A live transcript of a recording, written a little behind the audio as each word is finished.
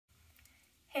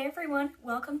Hey everyone,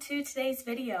 welcome to today's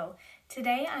video.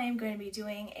 Today I am going to be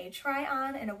doing a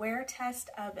try-on and a wear test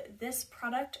of this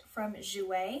product from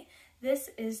Jouer. This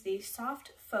is the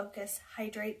Soft Focus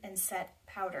Hydrate and Set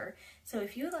Powder. So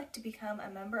if you would like to become a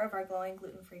member of our glowing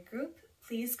gluten-free group,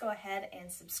 please go ahead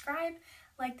and subscribe,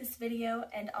 like this video,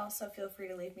 and also feel free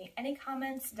to leave me any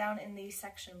comments down in the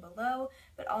section below,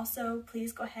 but also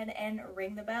please go ahead and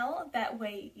ring the bell. That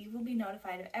way you will be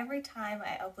notified of every time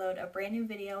I upload a brand new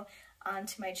video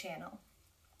onto my channel.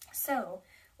 So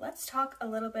let's talk a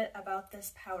little bit about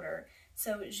this powder.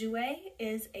 So Jouer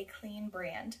is a clean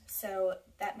brand, so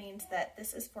that means that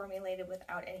this is formulated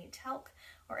without any talc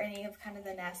or any of kind of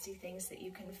the nasty things that you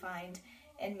can find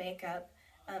in makeup.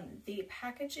 The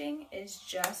packaging is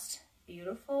just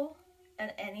beautiful in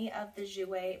any of the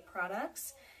Jouer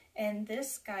products, and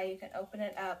this guy, you can open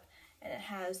it up and it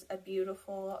has a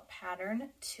beautiful pattern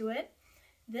to it.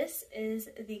 This is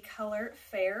the color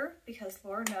Fair, because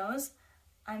Lord knows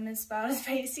I'm about as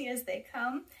pasty as they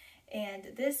come. And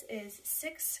this is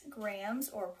 6 grams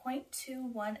or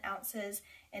 0.21 ounces,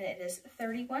 and it is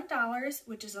 $31,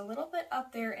 which is a little bit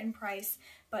up there in price,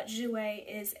 but Jouer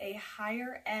is a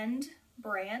higher end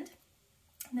brand.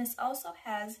 And this also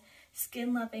has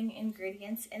skin-loving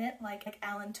ingredients in it like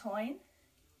allantoin,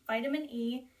 vitamin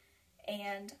E,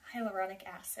 and hyaluronic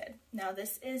acid. Now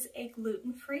this is a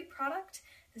gluten-free product.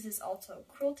 This is also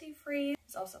cruelty-free.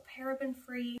 It's also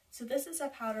paraben-free. So this is a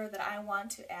powder that I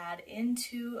want to add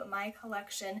into my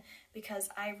collection because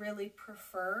I really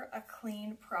prefer a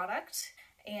clean product,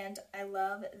 and I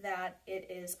love that it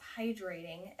is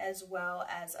hydrating as well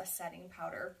as a setting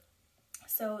powder.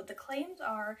 So the claims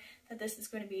are that this is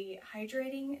going to be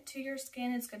hydrating to your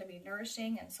skin, it's going to be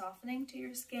nourishing and softening to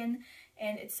your skin,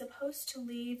 and it's supposed to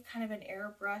leave kind of an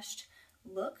airbrushed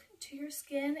look to your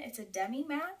skin. It's a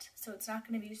demi-matte, so it's not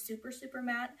going to be super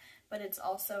matte, but it's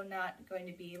also not going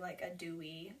to be like a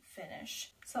dewy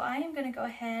finish. So I am going to go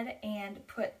ahead and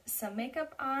put some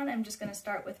makeup on. I'm just going to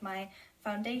start with my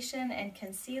foundation and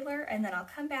concealer, and then I'll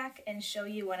come back and show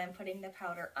you when I'm putting the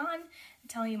powder on,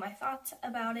 tell you my thoughts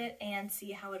about it and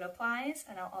see how it applies,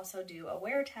 and I'll also do a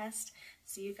wear test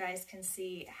so you guys can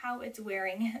see how it's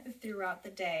wearing throughout the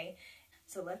day.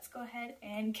 So let's go ahead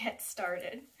and get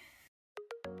started.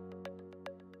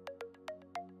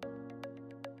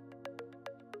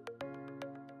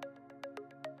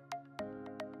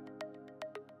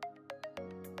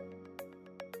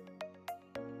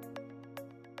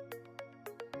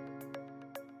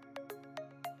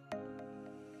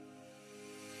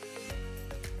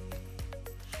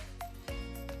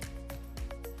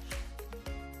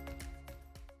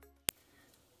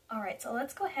 Alright, so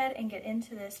let's go ahead and get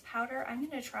into this powder. I'm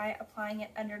going to try applying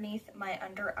it underneath my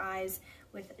under eyes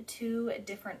with 2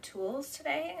 different tools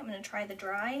today. I'm going to try the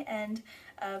dry end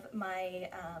of my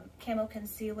Camo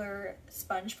Concealer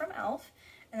sponge from e.l.f.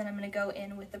 and then I'm going to go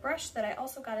in with the brush that I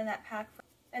also got in that pack.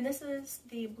 And this is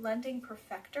the Blending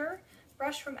Perfector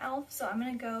brush from e.l.f. So I'm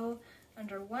going to go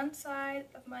under one side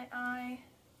of my eye,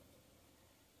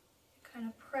 kind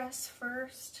of press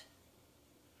first,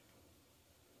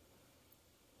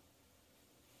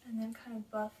 and then kind of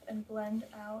buff and blend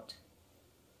out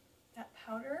that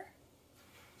powder.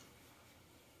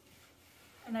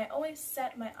 And I always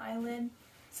set my eyelid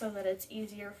so that it's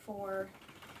easier for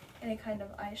any kind of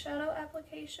eyeshadow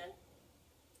application.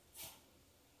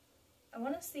 I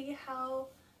want to see how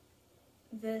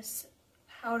this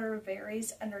powder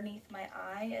varies underneath my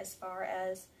eye as far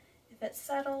as if it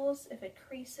settles, if it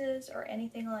creases, or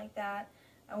anything like that.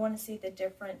 I want to see the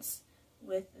difference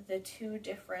with the 2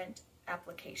 different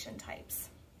application types.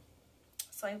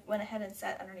 So I went ahead and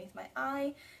set underneath my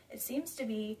eye. It seems to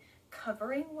be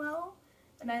covering well,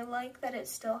 and I like that it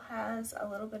still has a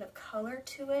little bit of color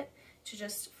to it to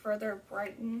just further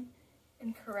brighten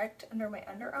and correct under my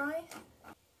under eye.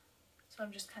 So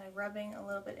I'm just kind of rubbing a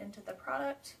little bit into the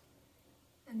product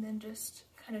and then just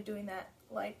kind of doing that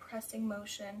light pressing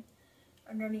motion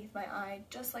underneath my eye,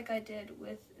 just like I did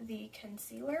with the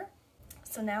concealer.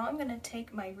 So now I'm going to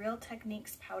take my Real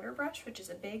Techniques powder brush, which is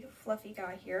a big fluffy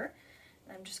guy here,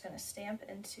 and I'm just going to stamp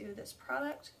into this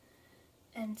product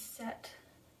and set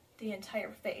the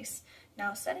entire face.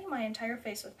 Now, setting my entire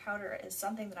face with powder is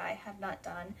something that I have not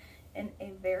done in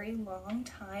a very long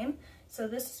time, so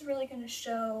this is really going to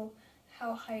show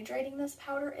how hydrating this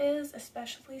powder is,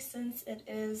 especially since it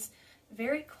is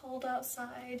very cold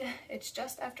outside. It's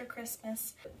just after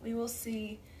Christmas. We will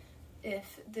see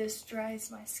if this dries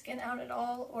my skin out at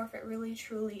all, or if it really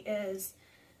truly is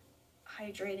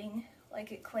hydrating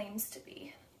like it claims to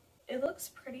be. It looks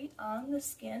pretty on the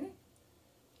skin.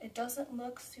 It doesn't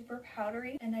look super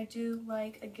powdery, and I do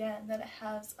like, again, that it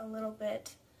has a little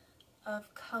bit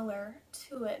of color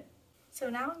to it. So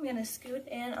now I'm going to scoot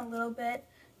in a little bit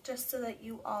just so that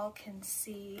you all can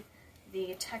see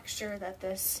the texture that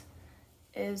this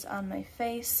is on my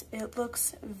face. It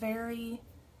looks very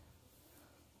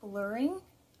blurring,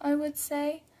 I would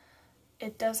say.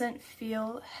 It doesn't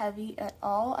feel heavy at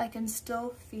all. I can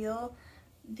still feel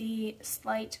the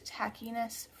slight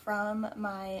tackiness from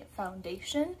my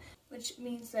foundation, which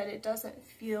means that it doesn't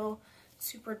feel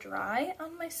super dry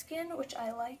on my skin, which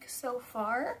I like so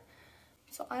far.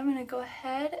 So I'm going to go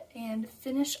ahead and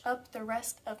finish up the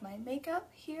rest of my makeup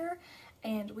here,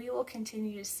 and we will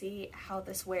continue to see how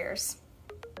this wears.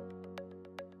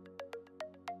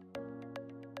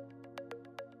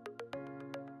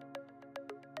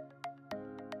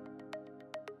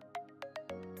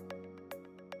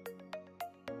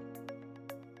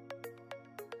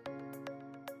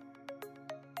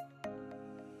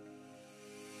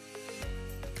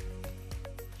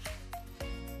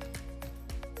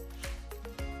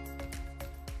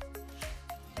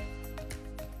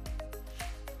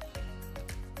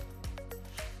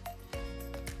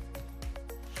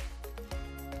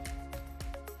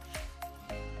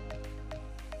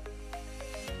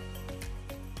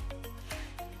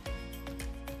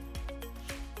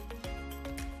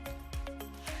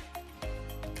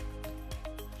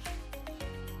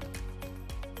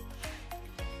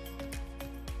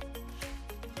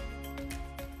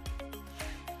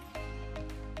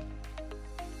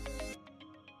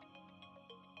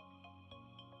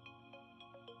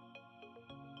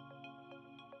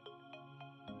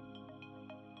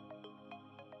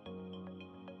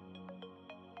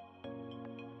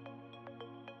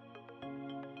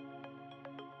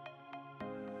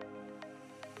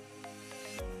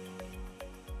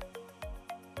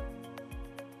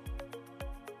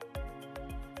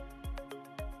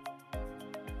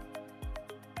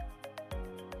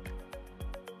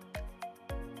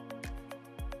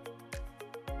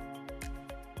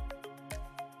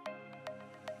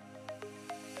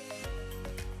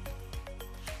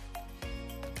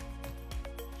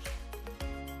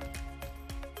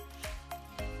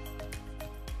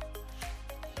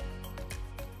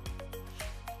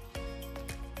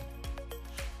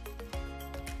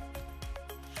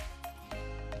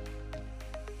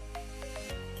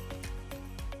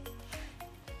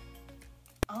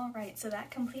 Alright, so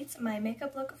that completes my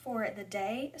makeup look for the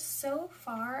day. So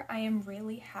far, I am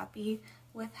really happy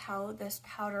with how this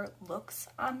powder looks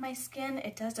on my skin.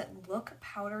 It doesn't look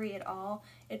powdery at all.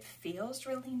 It feels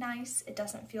really nice. It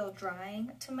doesn't feel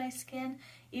drying to my skin,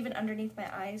 even underneath my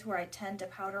eyes where I tend to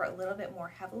powder a little bit more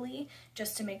heavily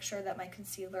just to make sure that my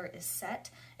concealer is set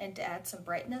and to add some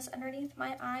brightness underneath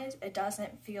my eyes. It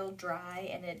doesn't feel dry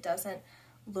and it doesn't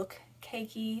look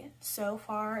cakey. So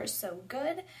far, so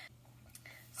good.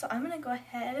 So I'm going to go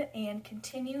ahead and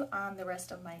continue on the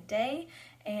rest of my day,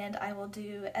 and I will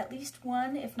do at least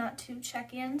one, if not two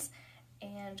check-ins,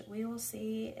 and we will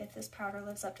see if this powder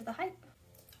lives up to the hype.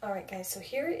 Alright guys, so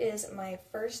here is my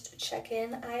first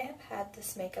check-in. I have had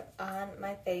this makeup on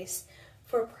my face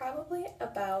for probably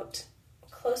about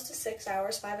close to 6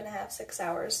 hours, 5.5, 6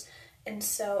 hours, and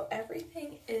so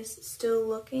everything is still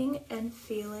looking and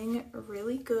feeling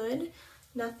really good.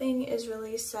 Nothing is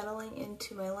really settling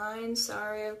into my lines.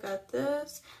 Sorry, I've got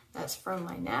this. That's from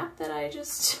my nap that I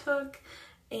just took.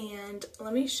 And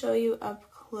let me show you up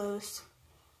close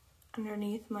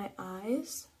underneath my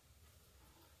eyes.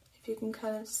 If you can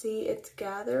kind of see, it's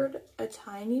gathered a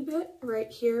tiny bit right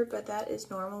here, but that is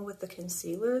normal with the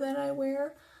concealer that I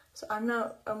wear. So I'm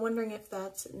wondering if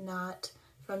that's not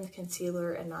from the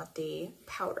concealer and not the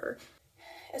powder.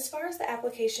 As far as the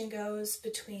application goes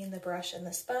between the brush and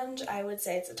the sponge, I would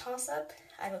say it's a toss-up.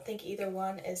 I don't think either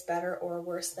one is better or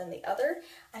worse than the other.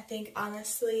 I think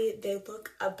honestly they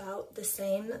look about the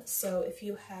same, so if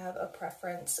you have a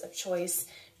preference of choice,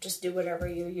 just do whatever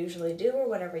you usually do or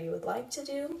whatever you would like to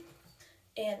do.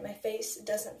 And my face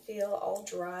doesn't feel all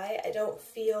dry. I don't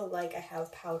feel like I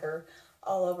have powder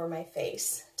all over my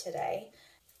face today.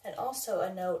 And also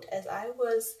a note, as I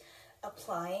was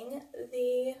applying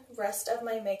the rest of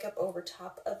my makeup over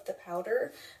top of the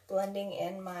powder, blending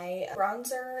in my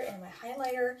bronzer and my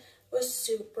highlighter was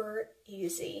super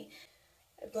easy.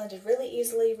 It blended really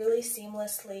easily, really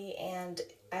seamlessly, and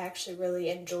I actually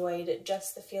really enjoyed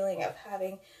just the feeling of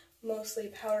having mostly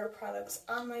powder products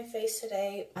on my face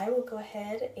today. I will go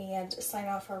ahead and sign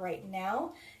off for right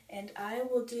now, and I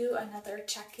will do another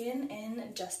check-in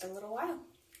in just a little while.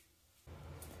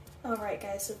 Alright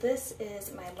guys, so this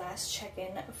is my last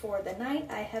check-in for the night.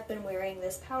 I have been wearing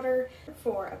this powder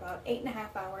for about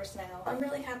 8.5 hours now. I'm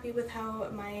really happy with how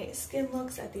my skin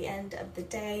looks at the end of the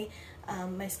day.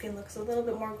 My skin looks a little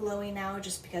bit more glowy now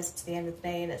just because it's the end of the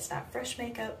day and it's not fresh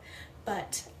makeup,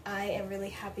 but I am really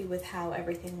happy with how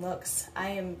everything looks. I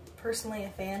am personally a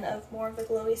fan of more of the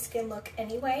glowy skin look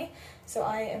anyway, so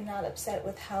I am not upset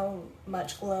with how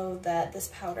much glow that this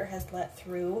powder has let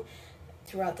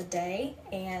throughout the day,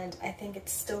 and I think it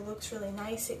still looks really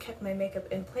nice. It kept my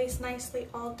makeup in place nicely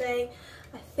all day.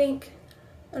 I think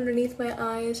underneath my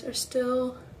eyes are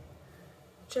still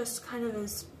just kind of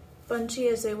as bunchy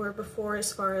as they were before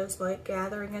as far as like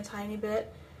gathering a tiny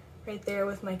bit right there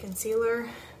with my concealer.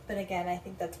 But again, I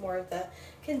think that's more of the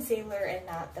concealer and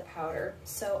not the powder.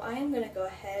 So I am going to go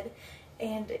ahead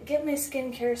and get my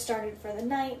skincare started for the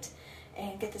night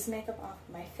and get this makeup off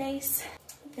of my face.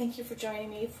 Thank you for joining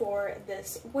me for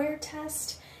this wear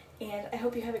test, and I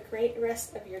hope you have a great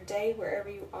rest of your day wherever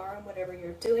you are and whatever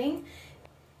you're doing.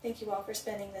 Thank you all for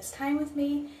spending this time with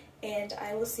me, and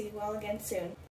I will see you all again soon.